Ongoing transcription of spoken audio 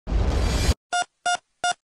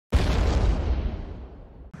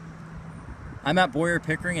I'm at Boyer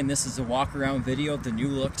Pickering, and this is a walk-around video of the new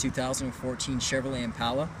look 2014 Chevrolet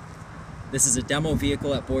Impala. This is a demo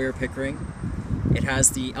vehicle at Boyer Pickering. It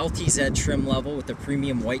has the LTZ trim level with the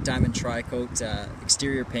premium White Diamond Tricoat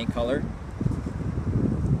exterior paint color.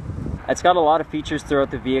 It's got a lot of features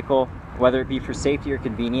throughout the vehicle, whether it be for safety or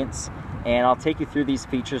convenience, and I'll take you through these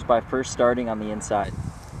features by first starting on the inside.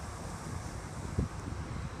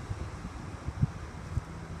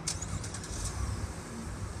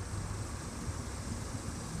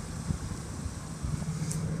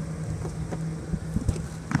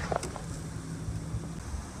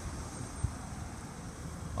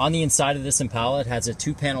 On the inside of this Impala, it has a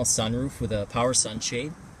 2-panel sunroof with a power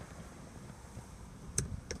sunshade.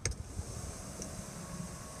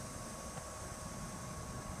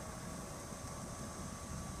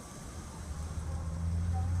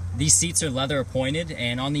 These seats are leather appointed,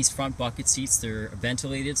 and on these front bucket seats they're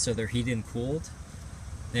ventilated, so they're heated and cooled.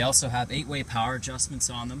 They also have 8-way power adjustments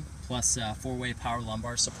on them, plus 4-way power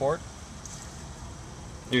lumbar support.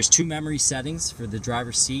 There's 2 memory settings for the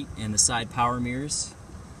driver's seat and the side power mirrors.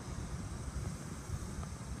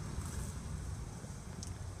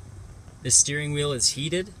 This steering wheel is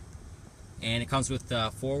heated, and it comes with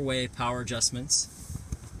 4-way power adjustments.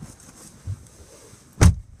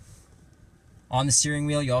 On the steering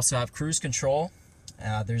wheel you also have cruise control.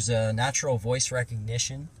 There's a natural voice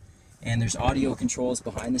recognition, and there's audio controls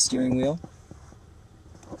behind the steering wheel.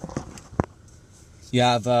 You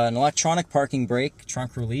have an electronic parking brake,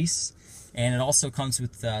 trunk release, and it also comes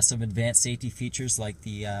with some advanced safety features like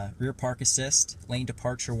the rear park assist, lane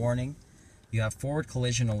departure warning. You have forward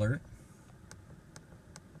collision alert.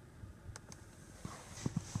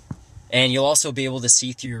 And you'll also be able to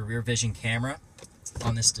see through your rear vision camera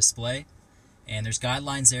on this display. And there's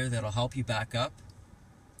guidelines there that'll help you back up.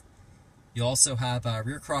 You'll also have a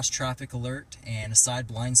rear cross traffic alert and a side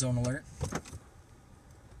blind zone alert.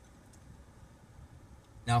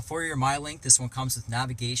 Now for your MyLink, this one comes with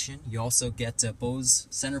navigation. You also get a Bose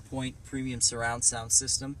Centerpoint premium surround sound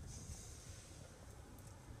system.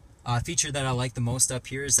 A feature that I like the most up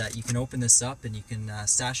here is that you can open this up and you can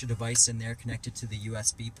stash a device in there connected to the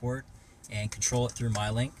USB port and control it through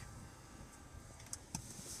MyLink.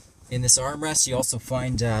 In this armrest you also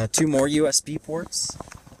find 2 more USB ports,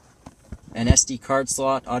 an SD card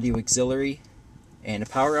slot, audio auxiliary, and a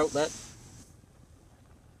power outlet.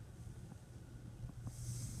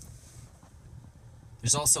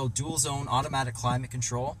 There's also dual zone automatic climate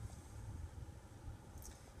control.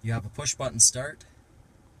 You have a push button start.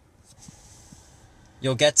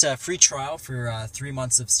 You'll get a free trial for 3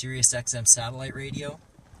 months of Sirius XM satellite radio.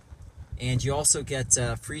 And you also get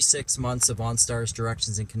free 6 months of OnStar's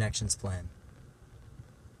directions and connections plan.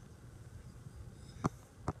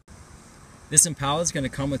 This Impala is going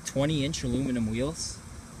to come with 20-inch aluminum wheels.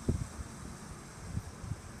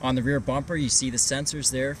 On the rear bumper you see the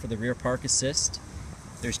sensors there for the rear park assist.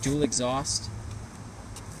 There's dual exhaust,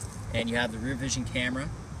 and you have the rear vision camera.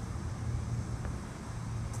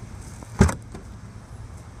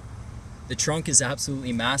 The trunk is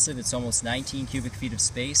absolutely massive. It's almost 19 cubic feet of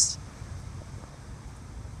space.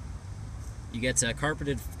 You get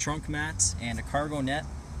carpeted trunk mats and a cargo net.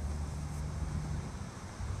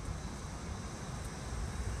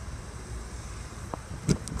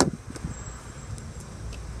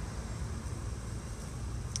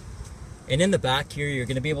 And in the back here, you're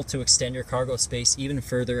going to be able to extend your cargo space even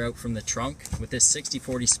further out from the trunk with this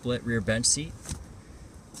 60-40 split rear bench seat.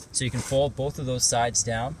 So you can fold both of those sides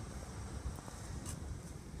down.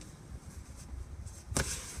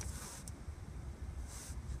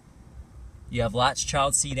 You have latch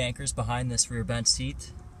child seat anchors behind this rear bench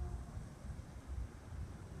seat.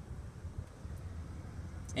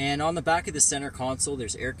 And on the back of the center console,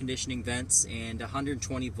 there's air conditioning vents and a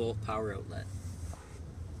 120-volt power outlet.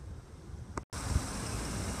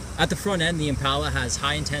 At the front end, the Impala has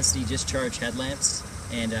high-intensity discharge headlamps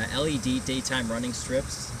and LED daytime running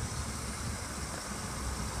strips.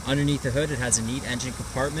 Underneath the hood, it has a neat engine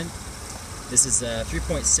compartment. This is a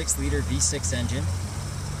 3.6-liter V6 engine.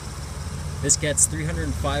 This gets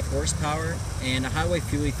 305 horsepower and a highway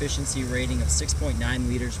fuel efficiency rating of 6.9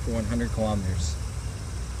 liters per 100 kilometers.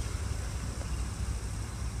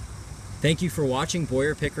 Thank you for watching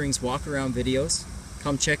Boyer Pickering's walk-around videos.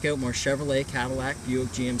 Come check out more Chevrolet, Cadillac, Buick,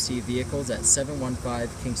 GMC vehicles at 715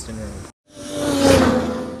 Kingston Road.